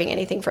see it serving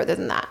anything further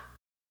than that.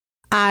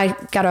 I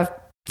got a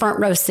front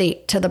row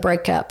seat to the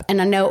breakup,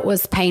 and I know it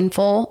was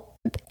painful.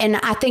 And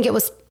I think it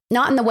was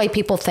not in the way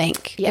people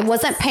think. Yes. It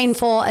wasn't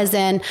painful as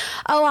in,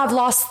 oh, I've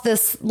lost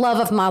this love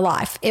of my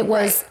life. It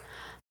was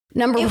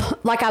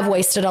like I've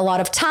wasted a lot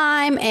of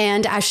time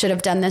and I should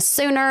have done this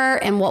sooner.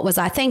 And what was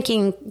I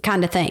thinking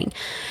kind of thing.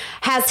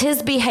 Has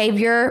his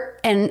behavior,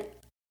 and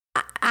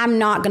I'm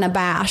not going to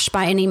bash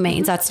by any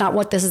means. That's not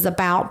what this is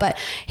about. But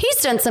he's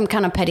done some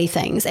kind of petty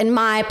things, in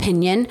my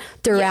opinion,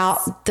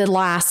 throughout the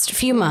last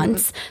few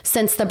months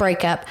since the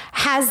breakup.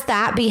 Has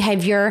that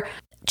behavior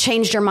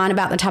changed your mind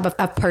about the type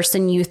of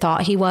person you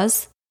thought he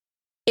was?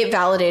 It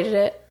validated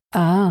it.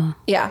 Oh.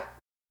 Yeah.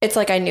 It's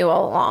like I knew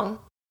all along.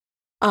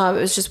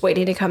 It was just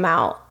waiting to come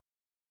out.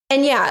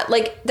 And yeah,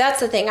 like that's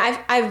the thing.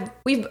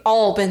 We've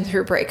all been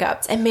through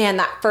breakups. And man,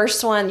 that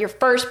first one, your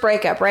first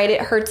breakup, right?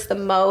 It hurts the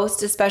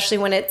most, especially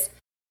when it's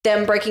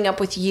them breaking up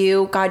with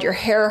you. God, your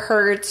hair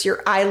hurts,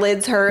 your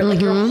eyelids hurt.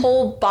 Like your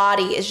whole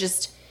body is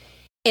just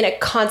in a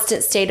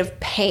constant state of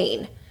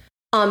pain.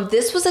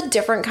 This was a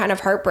different kind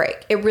of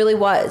heartbreak. It really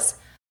was.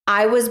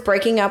 I was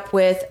breaking up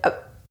with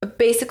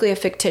basically a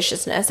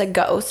fictitiousness, a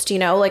ghost,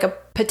 like a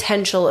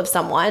potential of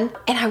someone.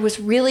 And I was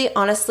really,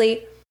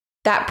 honestly,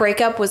 that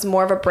breakup was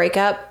more of a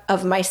breakup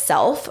of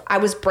myself. I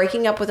was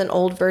breaking up with an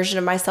old version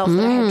of myself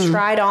that I had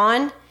tried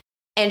on,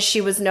 and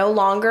she was no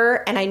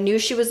longer, and I knew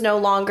she was no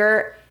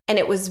longer. And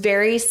it was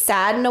very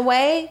sad in a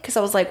way, because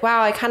I was like,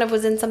 wow, I kind of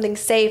was in something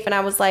safe. And I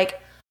was like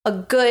a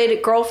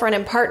good girlfriend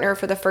and partner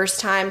for the first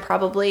time,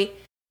 probably.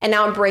 And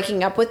now I'm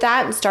breaking up with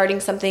that and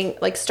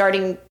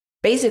starting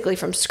basically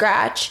from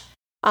scratch.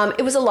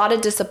 It was a lot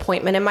of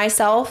disappointment in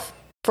myself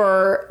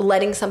for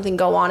letting something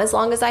go on as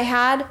long as I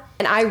had.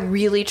 And I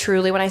really,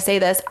 truly, when I say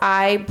this,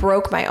 I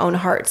broke my own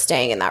heart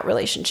staying in that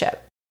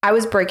relationship. I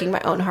was breaking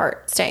my own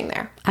heart staying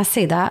there. I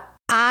see that.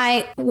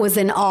 I was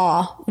in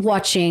awe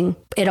watching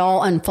it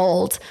all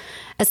unfold,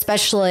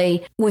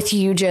 especially with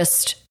you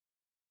just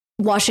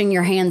washing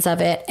your hands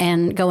of it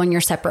and going your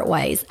separate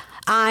ways.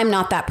 I'm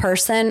not that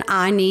person.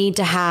 I need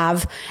to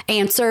have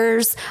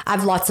answers. I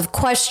have lots of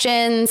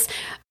questions.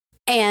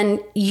 And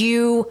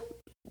you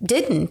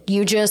didn't.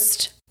 You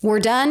just were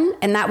done,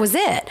 and that was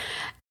it.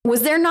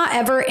 Was there not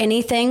ever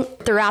anything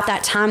throughout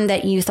that time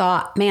that you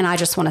thought, man, I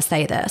just want to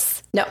say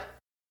this? No.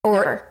 Or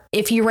never.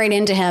 If you ran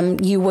into him,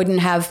 you wouldn't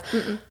have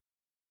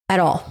at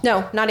all?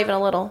 No, not even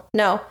a little.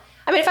 No.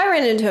 I mean, if I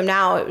ran into him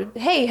now,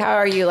 hey, how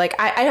are you? Like,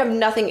 I have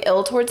nothing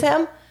ill towards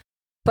him,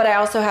 but I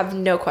also have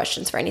no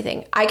questions for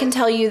anything. I can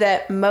tell you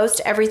that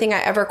most everything I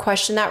ever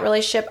questioned that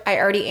relationship, I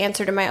already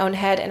answered in my own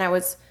head, and I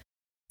was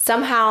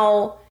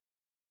somehow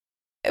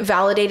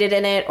validated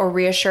in it or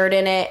reassured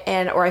in it,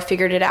 or I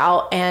figured it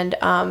out. And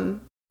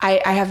I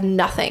have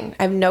nothing.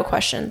 I have no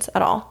questions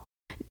at all.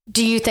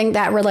 Do you think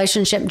that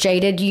relationship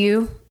jaded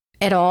you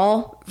at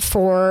all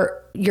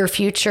for your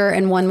future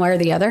in one way or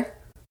the other?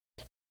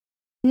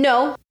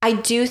 No, I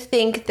do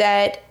think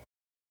that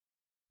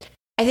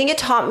it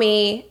taught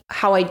me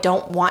how I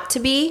don't want to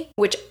be,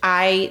 which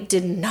I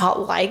did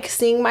not like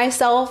seeing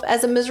myself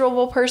as a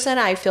miserable person.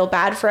 I feel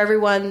bad for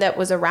everyone that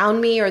was around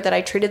me or that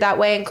I treated that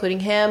way, including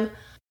him.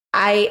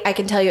 I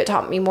can tell you it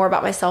taught me more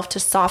about myself, to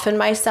soften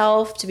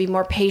myself, to be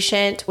more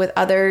patient with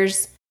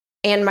others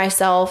and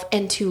myself,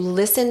 and to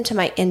listen to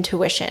my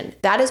intuition.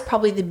 That is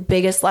probably the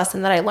biggest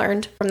lesson that I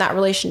learned from that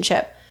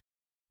relationship.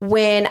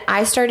 When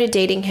I started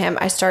dating him,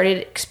 I started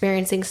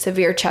experiencing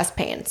severe chest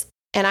pains,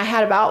 and I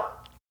had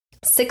about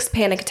 6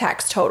 panic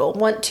attacks total.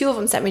 2 of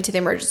them sent me to the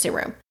emergency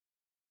room,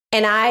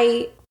 and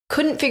I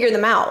couldn't figure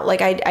them out. Like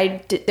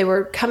they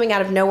were coming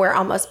out of nowhere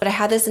almost, but I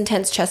had this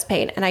intense chest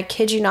pain. And I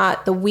kid you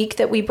not, the week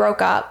that we broke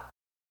up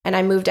and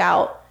I moved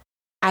out,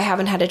 I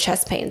haven't had a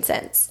chest pain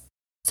since.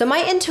 So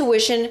my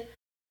intuition,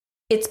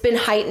 it's been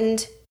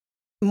heightened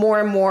more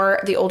and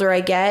more the older I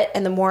get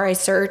and the more I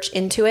search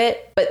into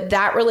it. But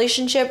that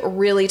relationship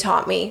really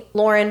taught me,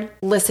 Lauren,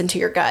 listen to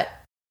your gut.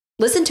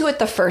 Listen to it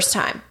the first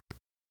time.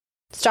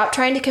 Stop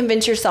trying to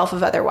convince yourself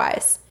of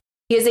otherwise.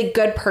 He is a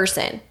good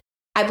person.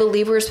 I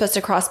believe we were supposed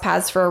to cross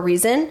paths for a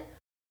reason,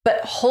 but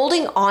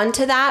holding on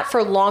to that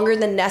for longer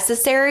than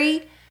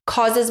necessary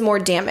causes more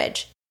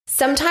damage.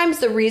 Sometimes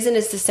the reason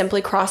is to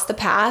simply cross the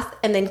path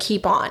and then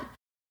keep on.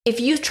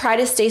 If you try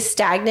to stay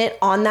stagnant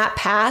on that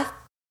path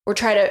or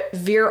try to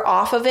veer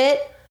off of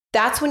it,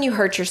 that's when you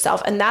hurt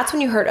yourself, and that's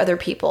when you hurt other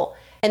people.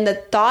 And the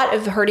thought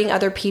of hurting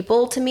other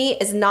people, to me,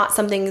 is not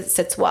something that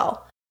sits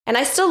well. And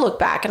I still look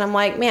back and I'm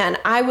like, man,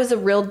 I was a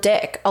real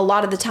dick a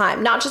lot of the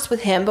time, not just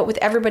with him, but with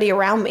everybody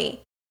around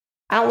me.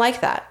 I don't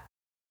like that.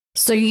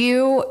 So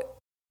you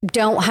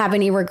don't have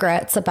any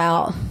regrets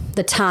about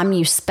the time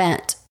you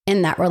spent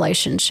in that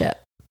relationship?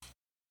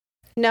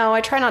 No, I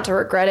try not to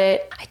regret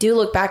it. I do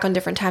look back on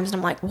different times and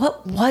I'm like,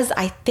 what was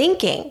I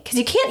thinking? Because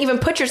you can't even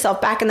put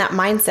yourself back in that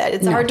mindset.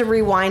 It's hard to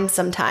rewind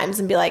sometimes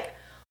and be like,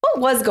 what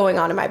was going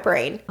on in my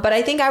brain? But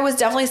I think I was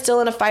definitely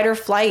still in a fight or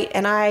flight,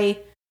 and I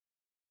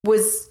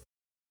was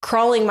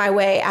crawling my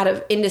way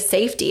into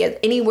safety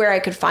anywhere I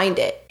could find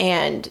it.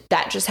 And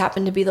that just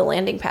happened to be the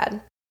landing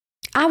pad.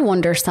 I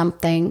wonder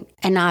something,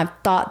 and I've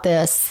thought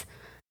this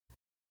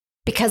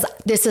because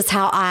this is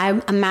how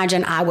I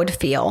imagine I would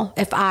feel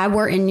if I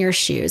were in your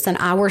shoes and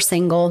I were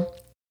single,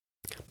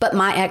 but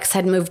my ex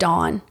had moved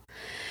on.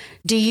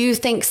 Do you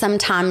think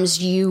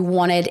sometimes you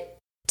wanted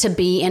to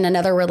be in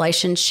another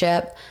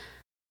relationship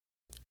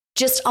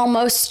just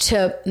almost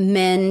to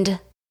mend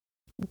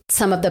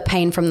some of the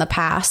pain from the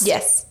past?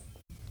 Yes.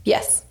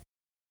 Yes,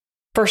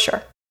 for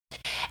sure.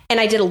 And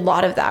I did a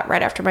lot of that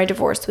right after my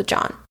divorce with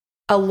John.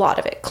 A lot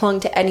of it. Clung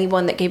to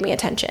anyone that gave me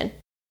attention.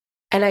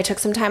 And I took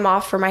some time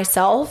off for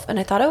myself, and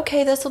I thought,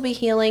 okay, this will be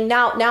healing.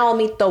 Now I'll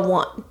meet the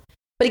one.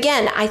 But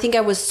again, I think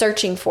I was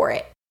searching for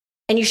it.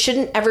 And you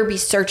shouldn't ever be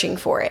searching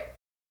for it.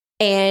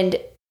 And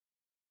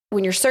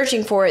when you're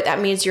searching for it,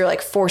 that means you're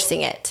like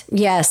forcing it.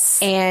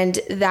 Yes. And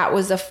that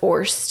was a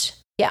forced,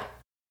 yeah.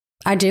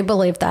 I do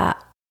believe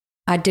that.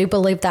 I do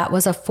believe that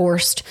was a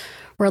forced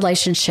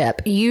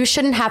relationship. You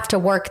shouldn't have to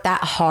work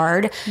that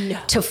hard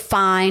to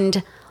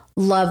find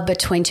love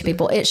between two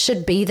people. It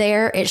should be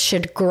there. It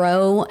should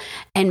grow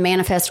and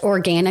manifest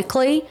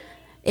organically.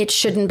 It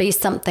shouldn't be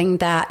something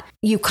that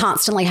you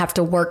constantly have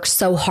to work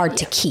so hard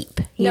to keep,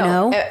 you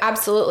know?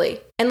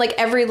 Absolutely. And like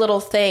every little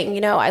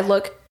thing, I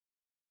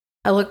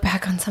look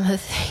back on some of the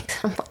things.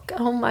 I'm like,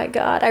 oh my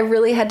God, I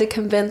really had to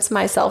convince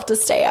myself to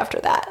stay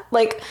after that.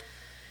 Like,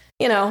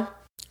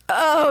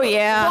 oh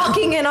yeah,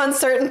 walking in on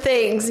certain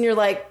things and you're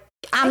like,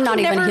 I'm not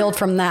even healed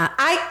from that.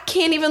 I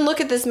can't even look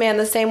at this man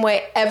the same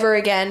way ever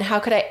again. How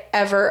could I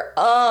ever,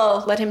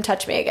 let him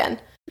touch me again?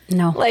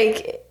 No.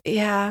 Like,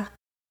 yeah.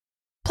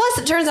 Plus,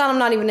 it turns out I'm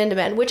not even into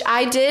men, which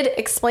I did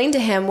explain to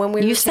him when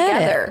we were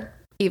together.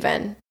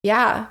 Even.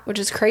 Yeah, which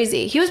is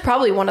crazy. He was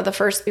probably one of the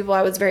first people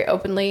I was very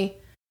openly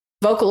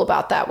vocal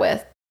about that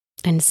with.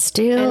 And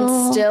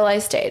still I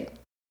stayed.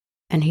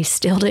 And he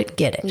still didn't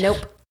get it. Nope.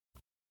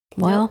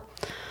 Well.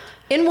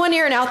 In one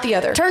ear and out the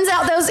other. Turns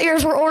out those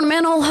ears were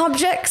ornamental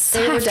objects.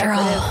 They were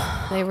decorative.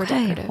 They were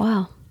decorative.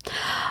 Wow.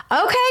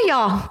 Okay,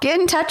 y'all, get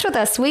in touch with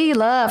us. We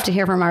love to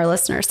hear from our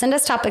listeners. Send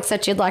us topics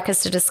that you'd like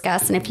us to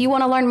discuss. And if you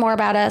want to learn more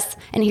about us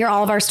and hear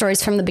all of our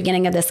stories from the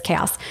beginning of this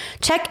chaos,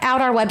 check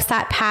out our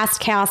website,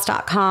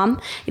 pastchaos.com.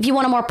 If you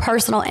want a more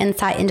personal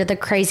insight into the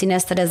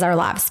craziness that is our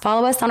lives,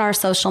 follow us on our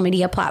social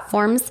media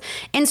platforms,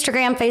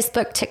 Instagram,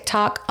 Facebook,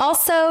 TikTok.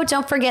 Also,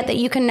 don't forget that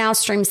you can now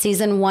stream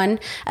season 1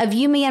 of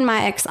You, Me, and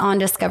My Ex on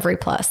Discovery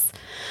Plus.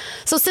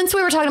 So since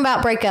we were talking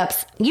about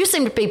breakups, you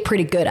seem to be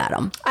pretty good at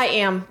them. I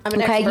am. I'm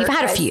an expert. You've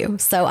had a few.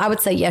 So I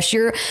would say, yes,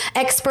 you're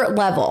expert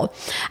level.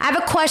 I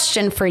have a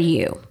question for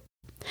you.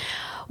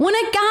 When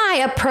a guy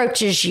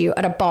approaches you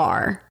at a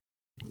bar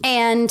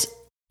and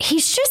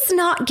he's just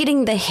not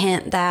getting the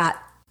hint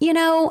that, you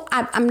know,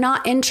 I'm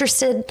not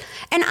interested.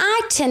 And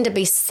I tend to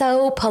be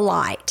so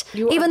polite.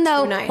 Even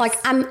though, like,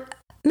 I'm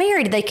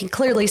married, they can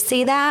clearly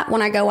see that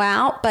when I go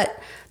out,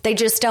 but they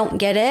just don't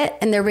get it.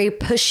 And they're very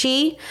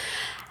pushy.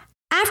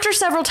 After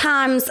several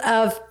times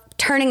of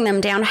turning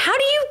them down, how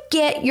do you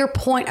get your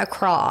point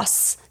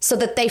across so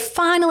that they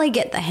finally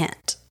get the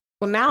hint?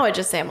 Well, now I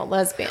just say I'm a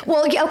lesbian.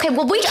 Well, okay.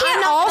 Well, we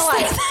can't all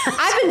say that.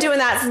 I've been doing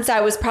that since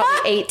I was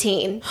probably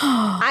 18.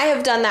 I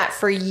have done that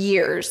for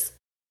years.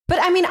 But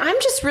I mean,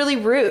 I'm just really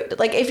rude.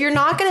 Like, if you're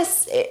not going to,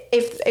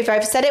 if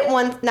I've said it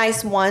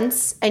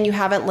once and you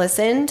haven't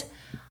listened,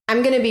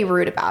 I'm going to be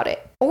rude about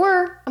it.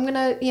 Or I'm going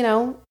to, you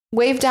know,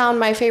 wave down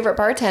my favorite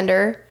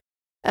bartender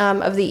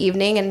of the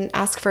evening and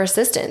ask for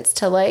assistance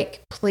to,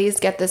 like, please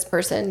get this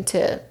person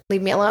to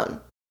leave me alone.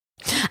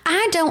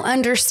 I don't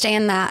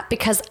understand that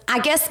because I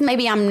guess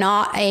maybe I'm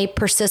not a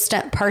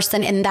persistent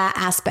person in that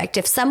aspect.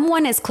 If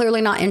someone is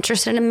clearly not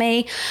interested in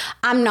me,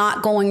 I'm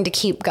not going to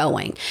keep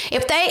going.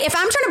 If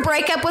I'm trying to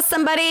break up with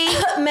somebody,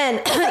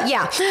 men,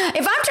 yeah.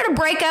 If I'm trying to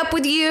break up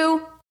with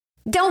you,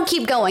 don't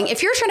keep going.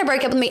 If you're trying to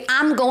break up with me,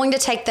 I'm going to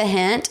take the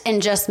hint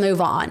and just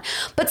move on.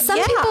 But some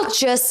people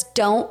just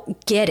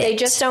don't get it. They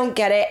just don't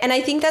get it. And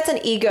I think that's an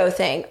ego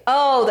thing.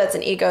 Oh, that's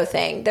an ego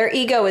thing. Their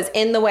ego is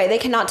in the way. They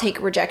cannot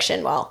take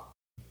rejection well.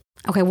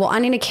 Okay, well, I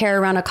need to carry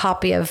around a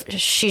copy of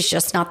She's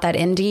Just Not That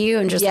Into You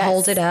and just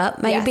hold it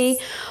up, maybe.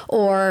 Yes.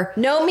 Or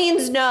no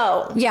means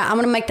no. Yeah, I'm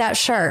going to make that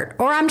shirt.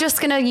 Or I'm just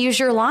going to use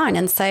your line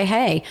and say,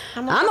 hey,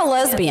 I'm a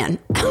lesbian.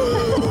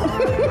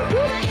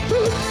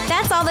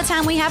 That's all the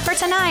time we have for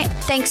tonight.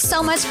 Thanks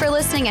so much for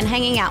listening and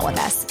hanging out with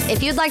us.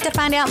 If you'd like to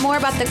find out more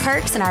about the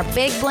Kirks and our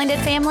big blended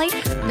family,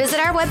 visit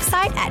our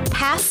website at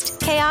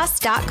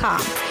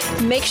pastchaos.com.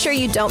 Make sure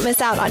you don't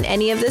miss out on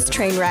any of this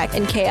train wreck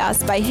and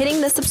chaos by hitting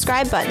the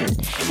subscribe button.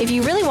 If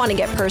you really want to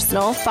get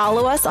personal,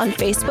 follow us on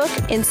Facebook,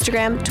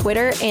 Instagram,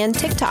 Twitter, and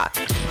TikTok.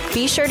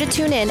 Be sure to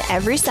tune in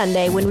every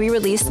Sunday when we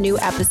release new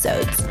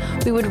episodes.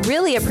 We would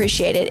really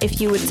appreciate it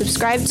if you would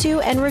subscribe to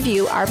and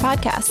review our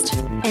podcast.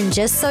 And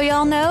just so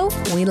y'all know,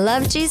 we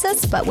love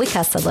Jesus, but we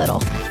cuss a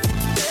little.